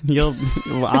notes.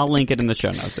 I'll link it in the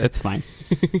show notes. It's fine.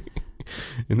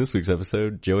 In this week's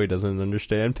episode, Joey doesn't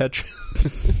understand Petrus.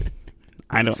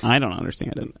 I don't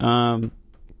understand it.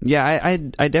 Yeah,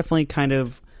 I definitely kind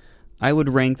of, I would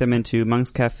rank them into Monk's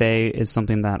Cafe is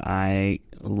something that I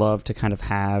love to kind of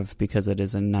have because it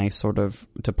is a nice sort of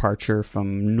departure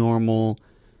from normal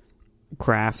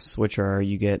crafts, which are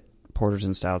you get porters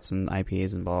and stouts and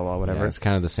IPAs and blah, blah, whatever. Yeah, it's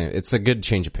kind of the same. It's a good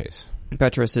change of pace.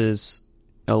 Petrus is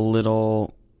a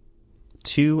little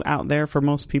too out there for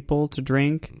most people to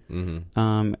drink.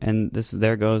 Mm-hmm. And this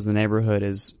There Goes the Neighborhood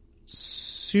is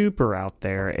super out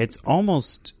there. It's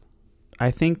almost,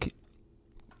 I think,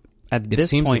 at this point... It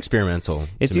seems experimental.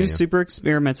 It seems super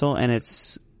experimental, and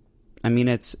it's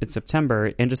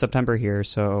September, end of September here,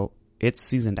 so it's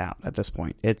seasoned out at this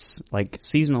point. It's like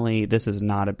seasonally, this is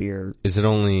not a beer. Is it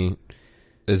only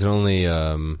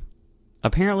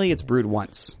apparently it's brewed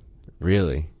once.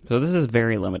 Really? So this is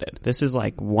very limited. This is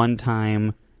like one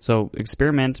time. So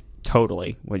experiment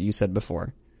totally what you said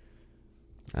before.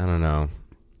 I don't know.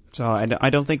 So I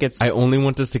don't think it's... I only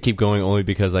want this to keep going only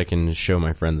because I can show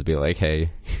my friends, be like,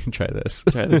 hey, try this.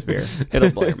 Try this beer.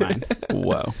 It'll blow your mind.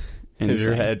 Whoa. In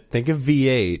your head, think of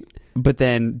V8. But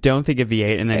then don't think of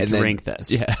V8 and then drink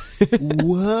this. Yeah.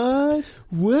 What?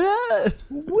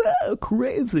 Whoa,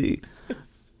 crazy.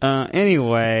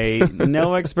 Anyway,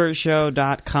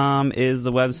 NoExpertShow.com is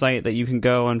the website that you can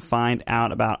go and find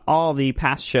out about all the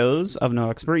past shows of No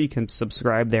Expert. You can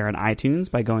subscribe there on iTunes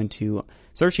by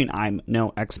searching I'm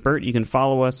No Expert. You can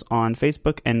follow us on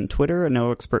Facebook and Twitter at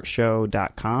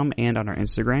NoExpertShow.com and on our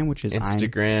Instagram, which is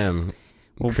Instagram.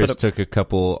 Chris took a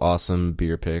couple awesome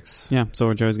beer picks. Yeah,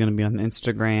 so Joe's going to be on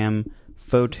Instagram,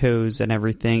 photos and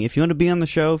everything. If you want to be on the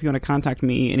show, if you want to contact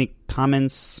me, any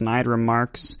comments, snide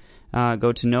remarks,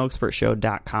 go to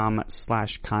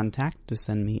noexpertshow.com/contact to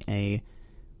send me a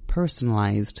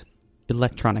personalized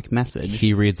electronic message.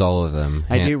 He reads all of them.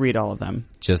 I do read all of them.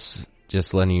 Just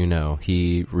letting you know,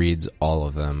 he reads all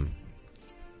of them.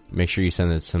 Make sure you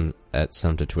send some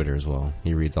to Twitter as well.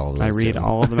 He reads all of them. I read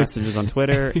all of the messages on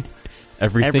Twitter.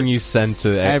 Everything you send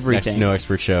to everything. No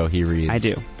Expert Show, he reads. I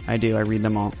do. I read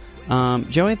them all.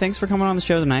 Joey, thanks for coming on the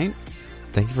show tonight.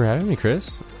 Thank you for having me,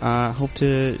 Chris. Hope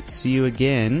to see you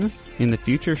again in the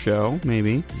future show,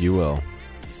 maybe. You will.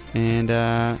 And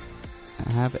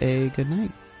have a good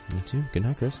night. You too. Good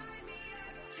night, Chris.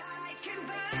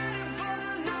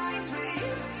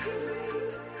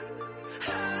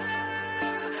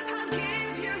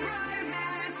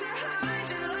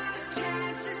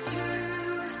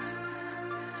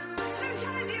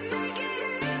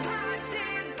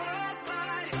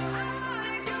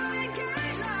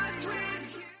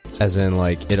 As in,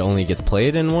 like, it only gets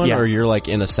played in one? Yeah. Or you're, like,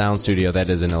 in a sound studio that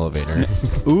is an elevator?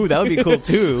 Ooh, that would be cool,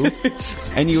 too.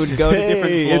 And you would go to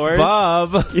different floors. It's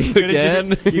Bob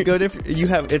again.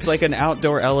 It's like an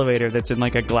outdoor elevator that's in,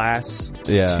 like, a glass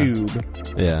tube.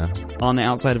 Yeah. On the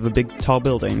outside of a big, tall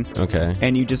building. Okay.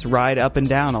 And you just ride up and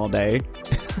down all day.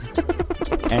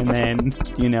 And then,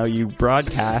 you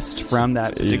broadcast from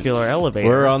that particular elevator.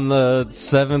 We're on the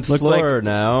 7th floor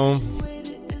now.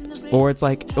 Or it's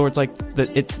like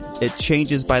it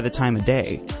changes by the time of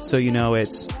day. So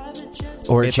it's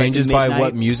it changes like by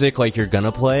what music like you're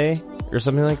gonna play or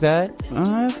something like that.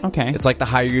 Okay. It's like the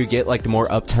higher you get, like the more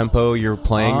up tempo you're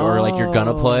playing or like you're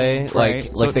gonna play. Right.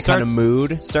 Like so the kind of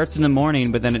mood starts in the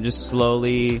morning, but then it just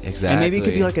slowly and maybe it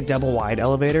could be like a double wide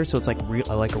elevator, so it's like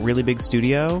like a really big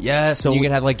studio. Yeah, so you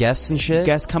could have like guests and shit.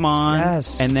 Guests come on.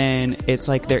 Yes. And then it's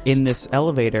like they're in this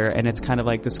elevator and it's kind of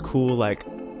like this cool like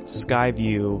sky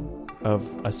view of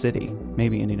a city.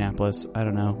 Maybe Indianapolis. I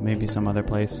don't know. Maybe some other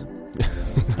place.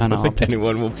 I don't think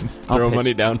anyone will throw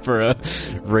money down for a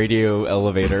radio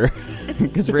elevator.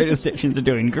 Because radio stations are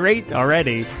doing great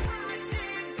already.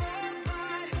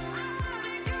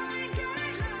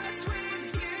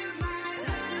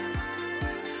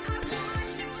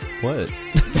 What?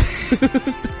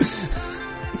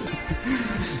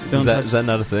 Is that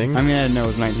not a thing? I mean, I didn't know it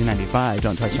was 1995.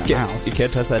 Don't touch that mouse. You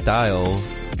can't touch that dial.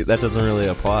 That doesn't really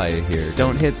apply here.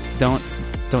 Don't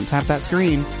tap that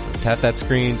screen. Tap that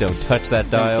screen. Don't touch that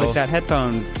dial. Don't click that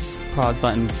headphone pause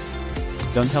button.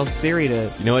 Don't tell Siri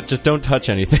to... You know what? Just don't touch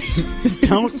anything. Just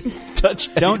don't touch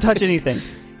anything. Don't touch anything.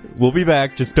 We'll be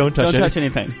back. Just don't touch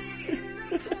anything.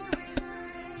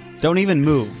 Don't even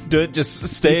move. Just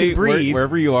stay breathe.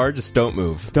 Wherever you are. Just don't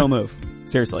move. Don't move.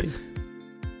 Seriously.